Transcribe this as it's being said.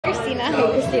Christina.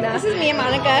 Hey, Christina. This is me and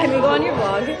Monica. Can we go on your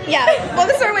vlog? Yeah. Well,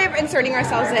 this is our way of inserting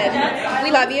ourselves in. We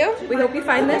love you. We hope you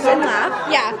find this and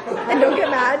laugh. Yeah. And don't get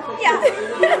mad. Yeah.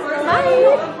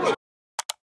 Bye.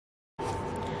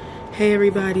 Hey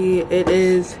everybody, it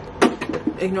is,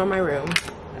 ignore my room.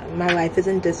 My life is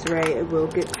in disarray. It will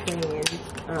get cleaned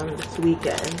this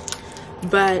weekend.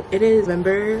 But it is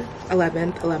November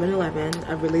 11th, 11/11,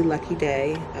 a really lucky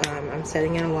day. I'm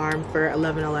setting an alarm for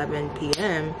 11:11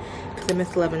 p.m. because I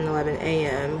missed 11:11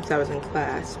 a.m. because I was in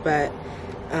class. But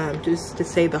just to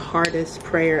say the hardest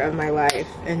prayer of my life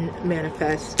and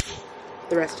manifest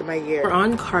the rest of my year. We're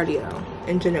on cardio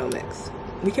and genomics.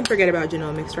 We can forget about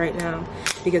genomics right now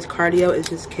because cardio is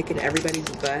just kicking everybody's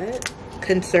butt.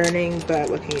 Concerning,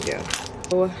 but what can you do?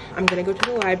 So I'm gonna go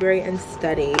to the library and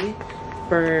study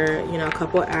for, you know, a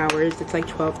couple hours. It's like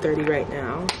 12:30 right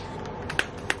now.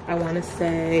 I want to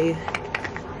say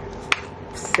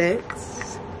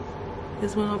 6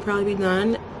 is when I'll probably be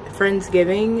done.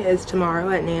 Friendsgiving is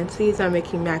tomorrow at Nancy's. I'm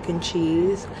making mac and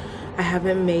cheese. I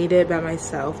haven't made it by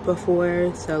myself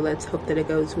before, so let's hope that it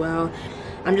goes well.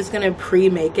 I'm just gonna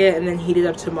pre-make it and then heat it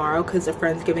up tomorrow because the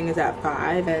Friendsgiving is at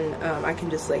 5, and I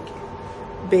can just like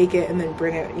bake it and then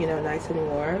bring it, you know, nice and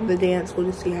warm. The dance, we'll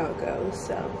just see how it goes.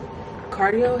 So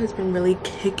cardio has been really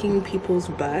kicking people's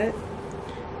butt.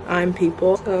 I'm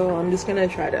people, so I'm just gonna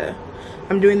try to,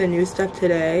 I'm doing the new stuff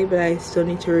today, but I still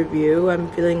need to review.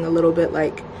 I'm feeling a little bit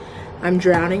like I'm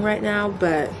drowning right now,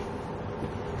 but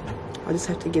I'll just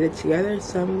have to get it together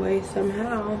some way,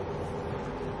 somehow.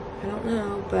 I don't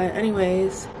know, but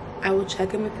anyways, I will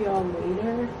check in with y'all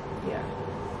later. Yeah,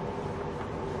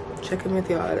 check in with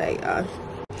y'all later.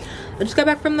 I just got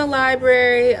back from the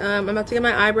library. I'm about to get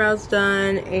my eyebrows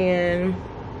done and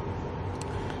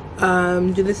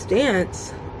do this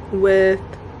dance with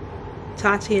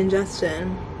Tati and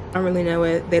Justin. I don't really know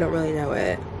it. They don't really know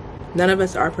it. None of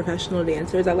us are professional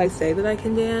dancers. I like say that I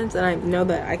can dance, and I know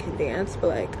that I can dance, but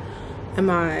like, am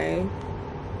I,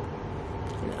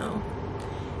 you know,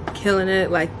 killing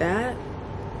it like that?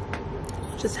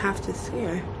 Just have to see.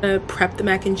 I'm gonna prep the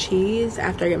mac and cheese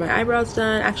after I get my eyebrows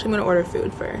done. Actually, I'm gonna order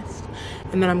food first,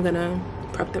 and then I'm gonna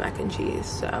prep the mac and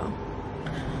cheese.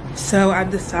 So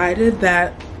I've decided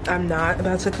that I'm not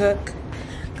about to cook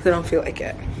because I don't feel like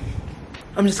it.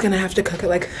 I'm just gonna have to cook at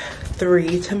like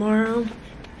 3 tomorrow.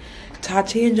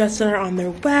 Tati and Justin are on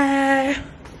their way.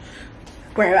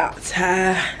 We're about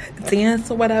to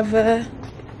dance or whatever.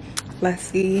 Let's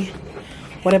see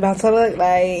what about to look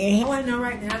like. All I know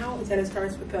right now is that it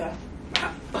starts with the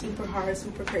super hard,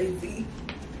 super crazy.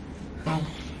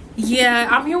 Yeah,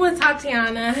 I'm here with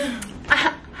Tatiana.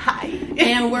 Hi.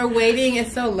 And we're waiting.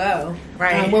 It's so low,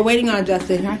 right? We're waiting on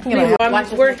Justin.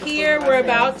 We're here. We're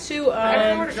about to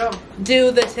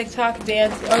do the TikTok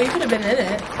dance. Oh, you could have been in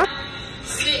it.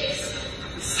 6,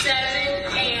 7,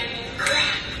 and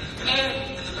crack,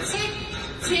 and tick,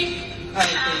 tick,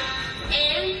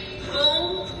 and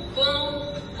boom,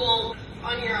 boom, boom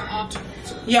on your altar.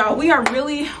 Y'all, we are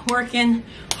really working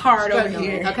hard over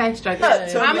here. Okay,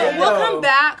 we'll come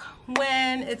back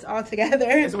when it's all together.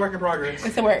 It's a work in progress.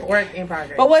 It's a work in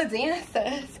progress. But what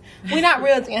dancers? We're not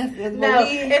real dancers. No,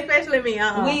 especially me.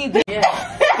 We do.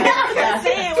 I'm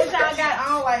saying what y'all got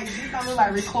on, like, you don't look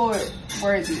like record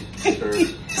worthy.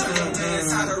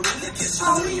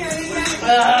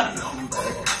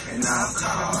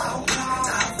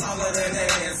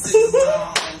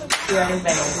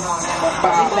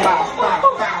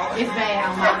 It's bad.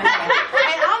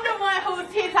 And I'm the one who's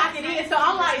TikToking it, so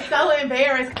I'm like so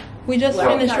embarrassed. We just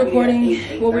finished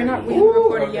recording. Well, we haven't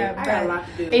recorded yet, but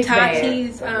it's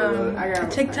Tati's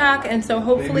TikTok, and so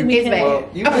hopefully we can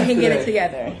get it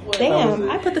together. Damn,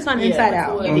 I put this on inside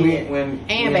out.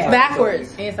 And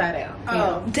backwards. Inside out.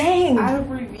 Oh, dang. I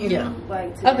reviewed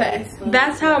like today. Okay,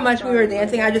 that's how much we were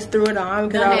dancing. I just threw it on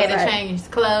because I was had to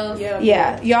change clothes.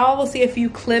 Yeah, y'all will see a few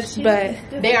clips, but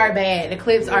they are bad. The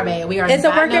clips are bad. We are. It's a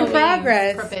work in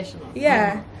progress. Professional.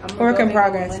 Yeah, work in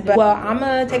progress. But well, I'm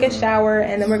gonna take a shower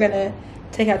and then we're gonna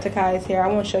take out Takai's hair. I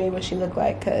won't show you what she looked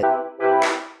like because.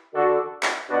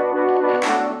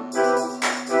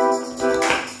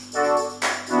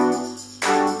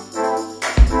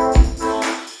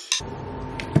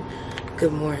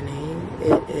 Good morning.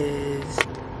 It is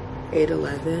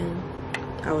 8:11.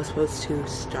 I was supposed to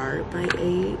start by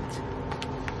 8,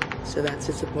 so that's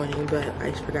disappointing, but I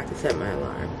just forgot to set my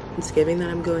alarm. Thanksgiving that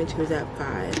I'm going to is at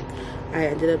 5. I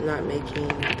ended up not making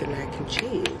the mac and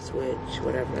cheese, which,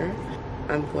 whatever.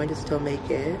 I'm going to still make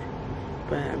it,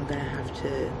 but I'm gonna have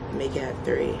to make it at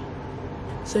 3.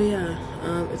 So yeah,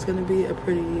 it's gonna be a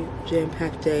pretty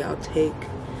jam-packed day. I'll take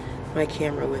my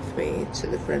camera with me to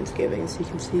the Friendsgiving so you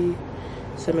can see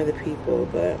some of the people,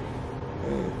 but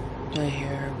My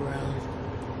hair, bro.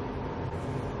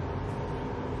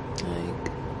 Like,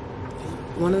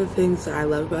 one of the things that I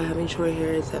love about having short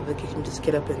hair is that like you can just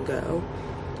get up and go,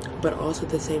 but also at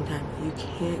the same time you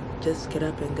can't just get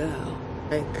up and go.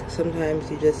 Like sometimes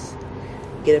you just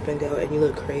get up and go and you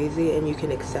look crazy, and you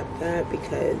can accept that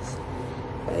because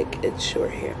like it's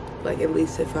short hair. Like at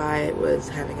least if I was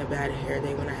having a bad hair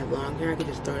day when I had long hair, I could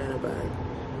just throw it in a bun.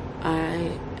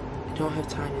 I don't have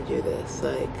time to do this.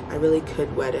 Like I really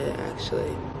could wet it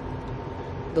actually.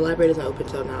 The library doesn't open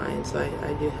till 9, so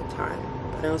I do have time.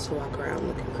 But I also walk around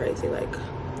looking crazy like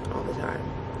all the time.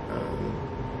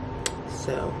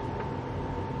 So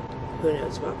who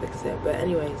knows if I'll fix it. But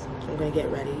anyways, I'm gonna get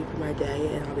ready for my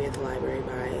day and I'll be at the library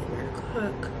by 9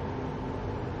 o'clock.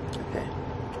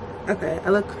 Okay, I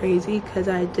look crazy because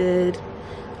I did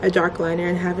a dark liner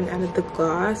and haven't added the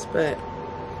gloss, but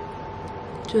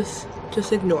just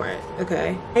ignore it,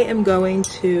 okay? I am going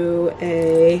to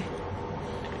a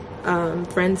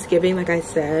Friendsgiving, like I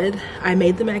said. I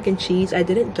made the mac and cheese. I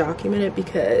didn't document it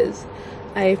because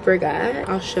I forgot.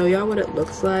 I'll show y'all what it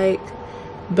looks like,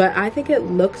 but I think it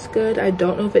looks good. I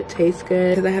don't know if it tastes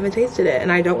good because I haven't tasted it,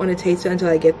 and I don't want to taste it until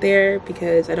I get there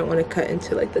because I don't want to cut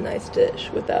into like the nice dish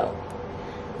without,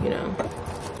 you know,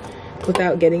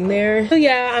 without getting there. So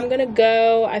yeah, I'm gonna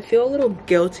go. I feel a little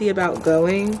guilty about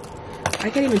going. I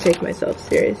can't even take myself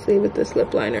seriously with this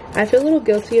lip liner. I feel a little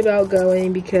guilty about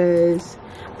going because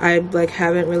I like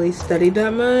haven't really studied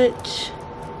that much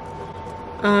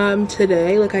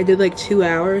today. Like I did like 2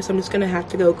 hours. I'm just gonna have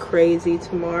to go crazy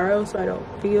tomorrow so I don't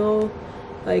feel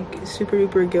like super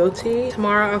duper guilty.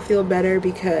 Tomorrow I'll feel better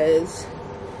because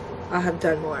I'll have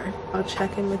done more. I'll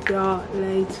check in with y'all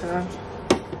later.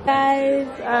 Guys,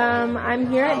 I'm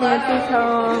here at Nancy's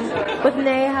home with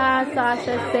Neha,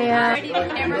 Sasha, Sam.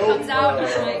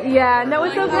 Yeah, no,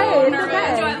 it's okay. It's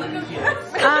okay.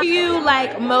 What are you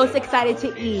like most excited to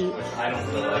eat?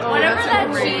 Whatever that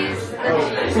cheese.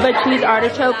 The cheese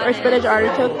artichoke or spinach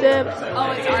artichoke dip?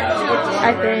 Oh, it's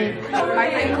artichoke. I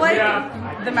think like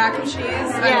the mac and cheese.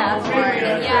 Yeah.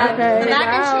 Okay. The mac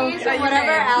and cheese or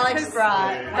whatever Alex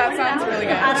brought. That sounds really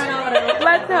good. I don't know what it is.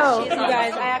 Let's hope. You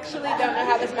guys, I actually don't know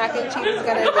how this mac and cheese is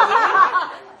gonna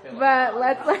be. But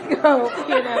let's like hope,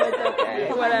 you know, it's okay.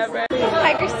 Whatever.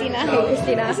 Hi, Christina. Hey,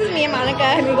 Christina. This is me and Monica.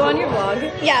 Can we go on your vlog?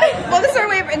 Yeah. Well, this is our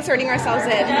way of inserting ourselves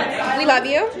in. We love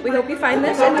you. We hope you find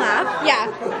this and laugh.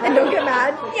 Yeah. And don't get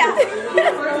mad. Yeah.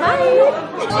 Hi.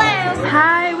 Hello.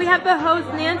 Hi, we have the host,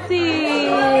 Nancy.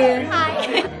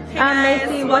 Hi.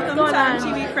 Nancy, what's going on?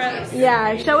 TV Crips.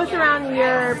 Yeah, show us around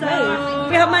your place.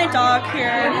 We have my dog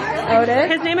here.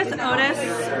 Otis? His name is Otis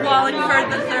Wallen III.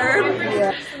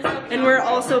 Yeah. And we're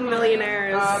also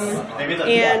millionaires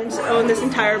and own this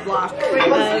entire block of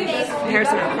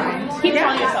Harrison Avenue. Keep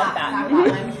telling yourself that.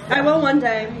 I will one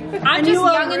day. I'm just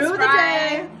young and rue the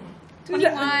spry.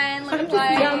 21, look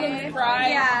like young and spry.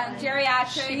 Yeah,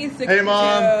 geriatric. Hey,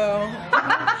 Mom.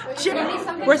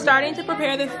 We're starting to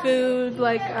prepare the food,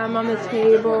 like on the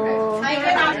table.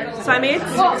 So I made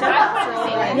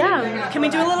Yeah. Can we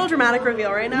do a little dramatic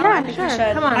reveal right now? Yeah, I think sure. we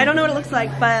should. Come on. I don't know what it looks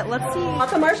like, but let's see.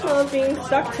 Lots of marshmallows being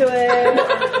stuck to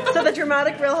it. So the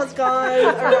dramatic reel has gone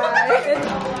awry.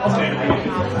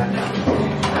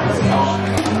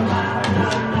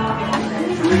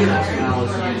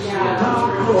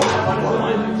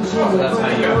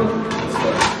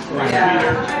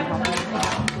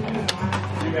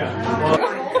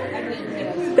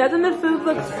 Doesn't the food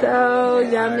look so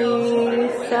yummy?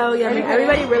 So yummy.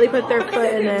 Everybody really put their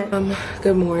foot in it.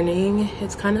 Good morning.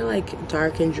 It's kind of like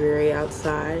dark and dreary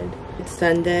outside. It's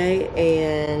Sunday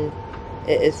and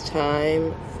it is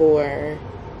time for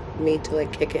me to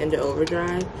like kick it into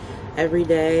overdrive. Every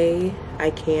day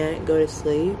I can't go to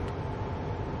sleep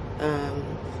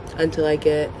until I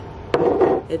get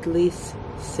at least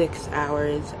 6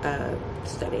 hours of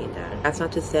studying done. That's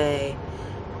not to say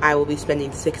I will be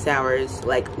spending 6 hours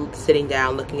like sitting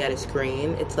down looking at a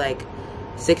screen. It's like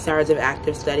 6 hours of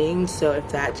active studying. So if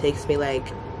that takes me like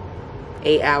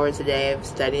 8 hours a day of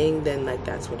studying, then like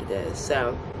that's what it is.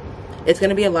 So it's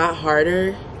gonna be a lot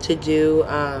harder to do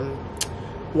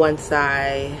once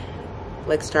I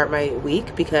like start my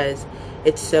week, because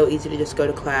it's so easy to just go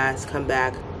to class, come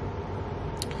back,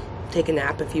 take a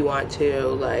nap if you want to,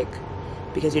 like,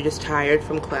 because you're just tired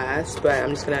from class. But I'm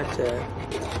just gonna have to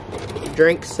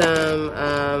drink some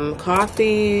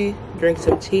coffee, drink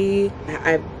some tea.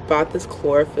 I bought these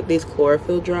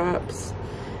chlorophyll drops.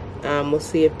 We'll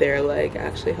see if they're like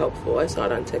actually helpful. I saw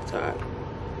it on TikTok.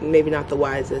 Maybe not the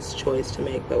wisest choice to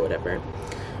make, but whatever.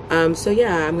 So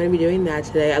yeah, I'm gonna be doing that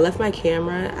today. I left my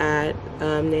camera at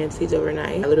Nancy's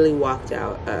overnight. I literally walked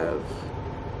out of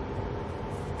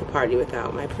the party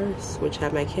without my purse, which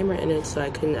had my camera in it, so I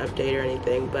couldn't update or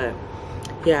anything. But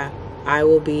yeah, I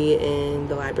will be in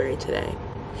the library today.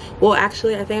 Well,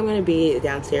 actually, I think I'm gonna be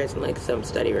downstairs in like some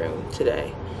study room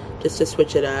today, just to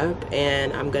switch it up.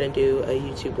 And I'm gonna do a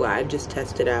YouTube live, just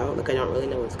test it out. Like, I don't really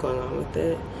know what's going on with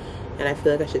it, and I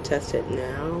feel like I should test it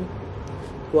now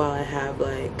while I have,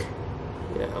 like,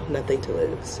 you know, nothing to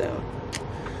lose. So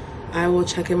I will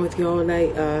check in with y'all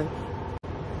later.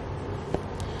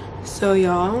 So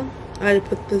y'all, I had to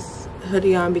put this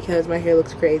hoodie on because my hair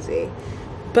looks crazy.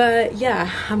 But yeah,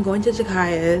 I'm going to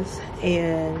Jakaya's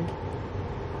and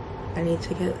I need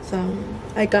to get some.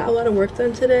 I got a lot of work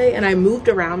done today, and I moved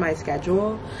around my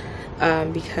schedule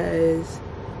because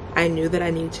I knew that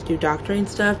I needed to do doctoring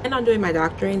stuff, and I'm doing my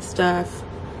doctoring stuff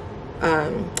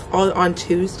all on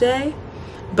Tuesday,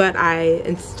 but I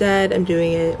instead am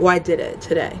doing it, well, I did it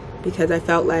today because I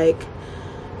felt like,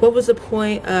 what was the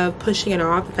point of pushing it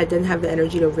off if I didn't have the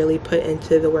energy to really put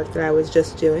into the work that I was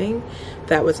just doing?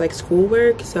 That was like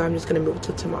schoolwork, so I'm just gonna move it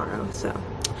to tomorrow. So,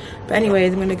 but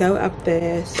anyways, I'm gonna go up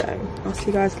there, so I'll see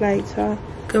you guys later.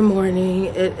 Good morning.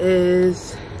 It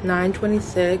is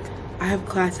 9:26. I have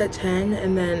class at 10,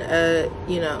 and then a,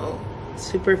 you know,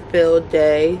 super filled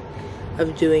day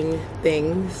of doing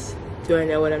things. Do I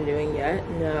know what I'm doing yet?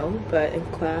 No, but in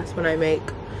class, when I make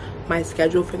my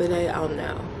schedule for the day, I'll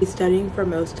know. I'm studying for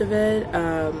most of it.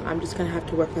 I'm just gonna have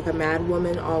to work like a mad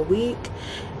woman all week,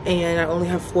 and I only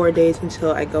have 4 days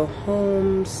until I go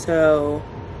home. So,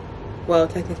 well,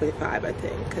 technically 5, I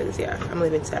think, because yeah, I'm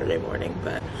leaving Saturday morning,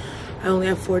 but I only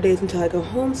have 4 days until I go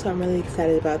home, so I'm really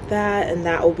excited about that, and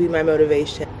that will be my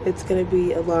motivation. It's gonna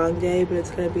be a long day, but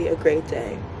it's gonna be a great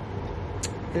day.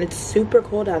 And it's super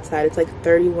cold outside. It's like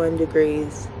 31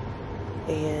 degrees,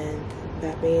 and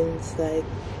that means, like,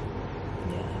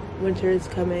 winter is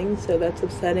coming, so that's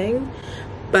upsetting,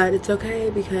 but it's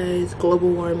okay because global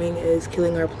warming is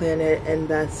killing our planet and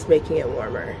thus making it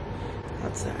warmer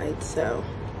outside. So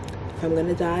if I'm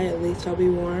gonna die, at least I'll be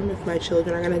warm. If my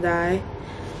children are gonna die,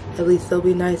 at least they'll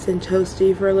be nice and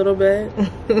toasty for a little bit.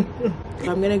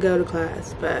 I'm gonna go to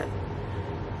class, but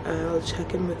I'll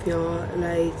check in with y'all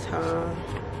later.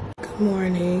 Good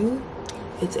morning.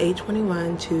 It's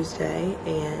 8:21 Tuesday,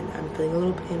 and I'm feeling a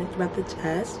little panicked about the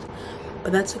test.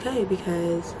 But that's okay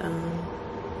because,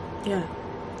 yeah,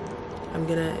 I'm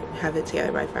gonna have it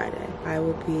together by Friday. I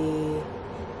will be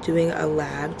doing a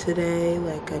lab today,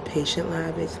 like a patient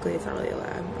lab. Basically, it's not really a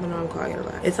lab. I don't know why I'm calling it a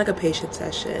lab. It's like a patient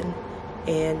session,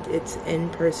 and it's in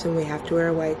person. We have to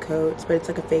wear white coats, but it's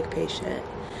like a fake patient.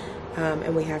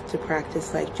 And we have to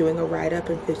practice, like, doing a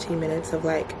write-up in 15 minutes of,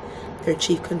 like, their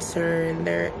chief concern,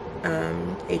 their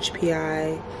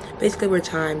HPI. Basically, we're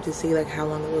timed to see, like, how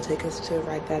long it will take us to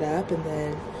write that up, and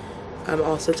then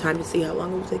also time to see how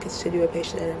long it will take us to do a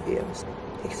patient interview. So,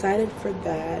 excited for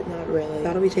that. Not really.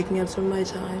 That'll be taking up some of my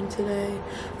time today.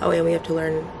 Oh, and we have to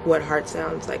learn what heart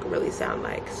sounds like really sound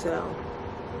like. So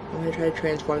I'm gonna try to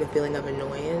transform the feeling of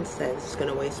annoyance that's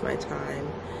gonna waste my time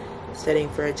studying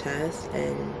for a test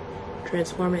and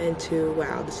transform it into,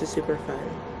 wow, this is super fun.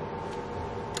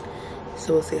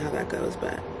 So we'll see how that goes,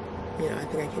 but you know, I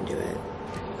think I can do it.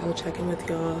 I will check in with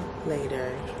y'all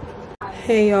later.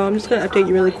 Hey y'all, I'm just gonna update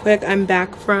you really quick. I'm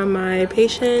back from my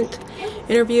patient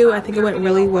interview. I think it went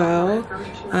really well.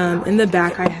 In the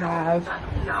back I have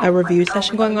a review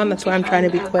session going on. That's why I'm trying to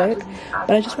be quick.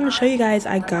 But I just want to show you guys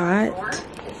I got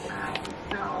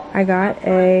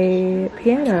a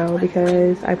piano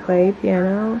because I play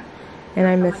piano and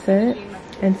I miss it.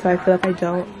 And so I feel like I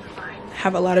don't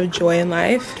have a lot of joy in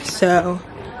life. So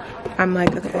I'm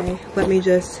like, okay, let me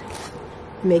just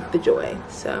make the joy.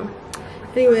 So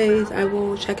anyways, I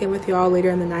will check in with y'all later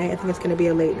in the night. I think it's gonna be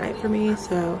a late night for me.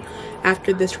 So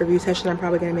after this review session, I'm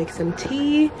probably gonna make some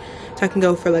tea so I can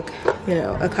go for, like, you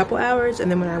know, a couple hours. And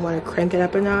then when I want to crank it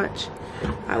up a notch,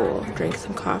 I will drink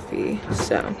some coffee.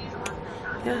 So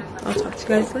yeah, I'll talk to you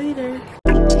guys later.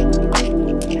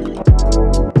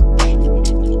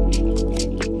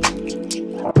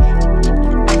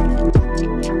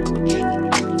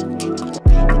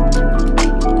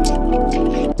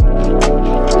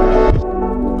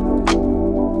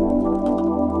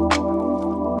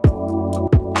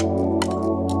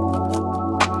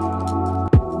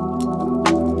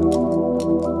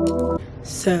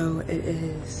 So it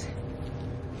is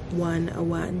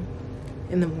 1:01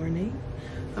 in the morning.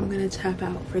 I'm gonna tap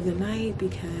out for the night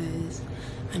because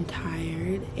I'm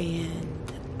tired and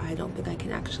I don't think I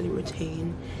can actually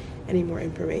retain any more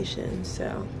information.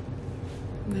 So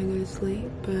I'm gonna go to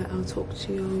sleep, but I'll talk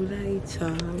to you all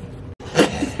later.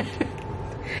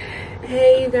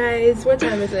 Hey you guys, what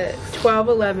time is it?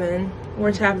 12:11.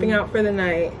 We're tapping out for the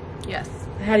night. Yes.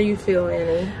 How do you feel,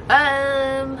 Annie?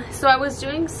 So I was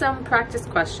doing some practice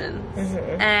questions,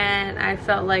 and I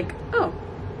felt like, oh,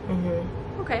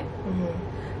 okay.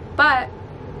 But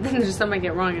then there's some I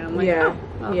get wrong, and I'm like, yeah, oh,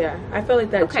 well. yeah. I feel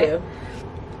like that too.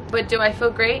 But do I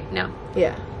feel great? No.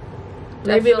 Yeah. Do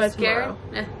Maybe I feel scared?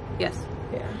 Yes.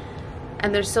 Yeah.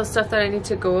 And there's still stuff that I need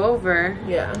to go over.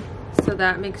 Yeah. So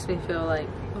that makes me feel like,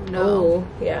 oh no. Oh,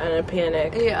 yeah, and a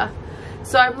panic. Yeah.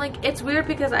 So I'm like, it's weird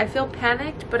because I feel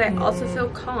panicked, but I also feel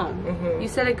calm. You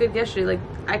said it good yesterday. Like,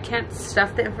 I can't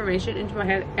stuff the information into my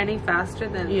head any faster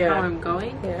than how I'm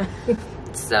going. Yeah.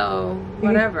 So,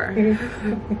 whatever.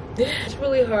 It's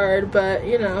really hard, but,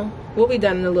 you know, we'll be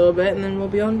done in a little bit, and then we'll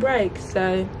be on break.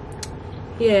 So,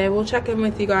 yeah, we'll check in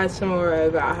with you guys some more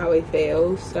about how we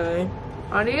feel. So,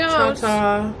 adios.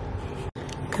 Ta-ta.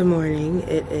 Good morning.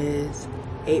 It is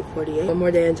 8:48. One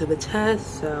more day until the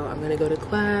test, so I'm gonna go to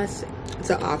class. It's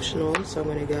an optional, so I'm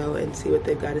gonna go and see what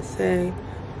they've got to say.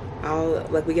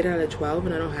 We get out at 12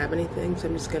 and I don't have anything, so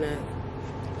I'm just gonna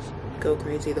go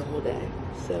crazy the whole day.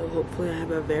 So hopefully I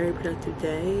have a very productive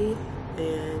day,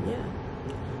 and yeah,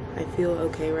 I feel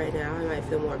okay right now. I might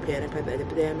feel more panicked by the end of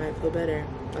the day. I might feel better.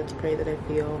 Let's pray that I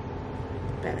feel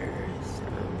better. So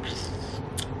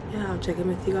yeah, I'll check in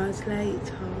with you guys later.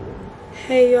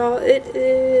 Hey y'all, it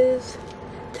is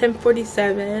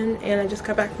 10:47 and I just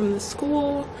got back from the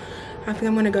school. I think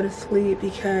I'm gonna go to sleep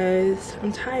because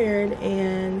I'm tired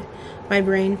and my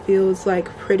brain feels like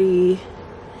pretty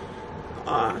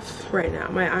off right now.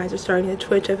 My eyes are starting to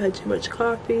twitch. I've had too much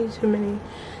coffee, too many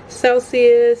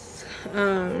Celsius,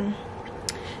 and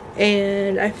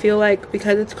I feel like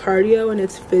because it's cardio and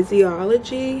it's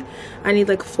physiology, I need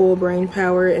like full brain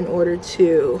power in order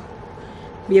to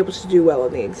be able to do well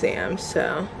on the exam.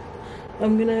 So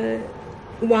I'm gonna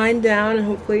wind down and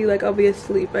hopefully like I'll be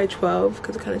asleep by 12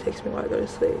 because it kind of takes me a while to go to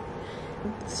sleep.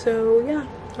 So yeah,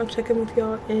 I'll check in with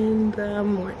y'all in the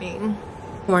morning.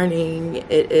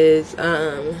 It is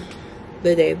the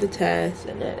day of the test,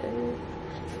 and then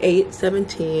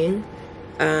 8:17.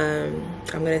 I'm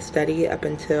gonna study up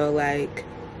until like,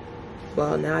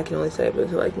 well, now I can only study up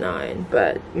until like 9,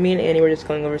 but me and Annie were just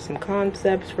going over some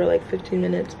concepts for like 15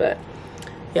 minutes. But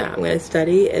yeah, I'm gonna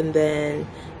study, and then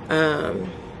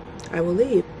I will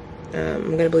leave.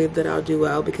 I'm gonna believe that I'll do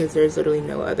well because there's literally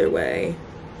no other way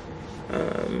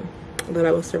that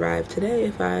I will survive today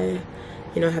if I,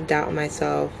 you know, have doubt in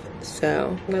myself.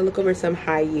 So I'm gonna look over some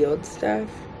high yield stuff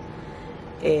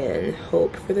and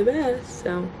hope for the best.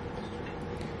 So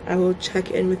I will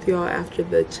check in with y'all after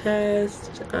the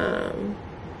test,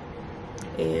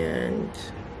 and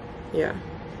yeah,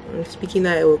 I'm speaking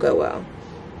that it will go well.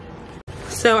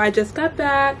 So I just got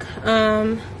back.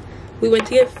 We went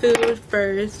to get food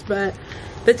first, but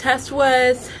the test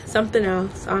was something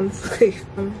else, honestly.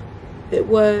 It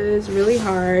was really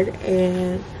hard,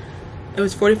 and it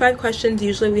was 45 questions.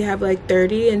 Usually we have like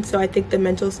 30, and so I think the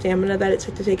mental stamina that it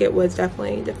took to take it was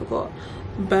definitely difficult.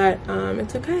 But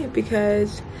it's okay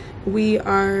because we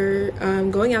are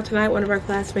going out tonight. One of our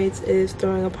classmates is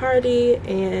throwing a party,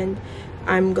 and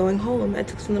I'm going home at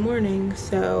 6 in the morning,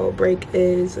 so break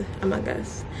is among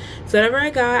us. So whatever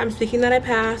I got, I'm speaking that I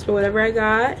passed, but whatever I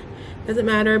got doesn't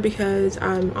matter because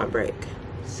I'm on break.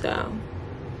 So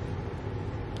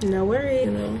no worries.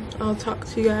 You know, I'll talk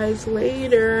to you guys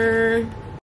later.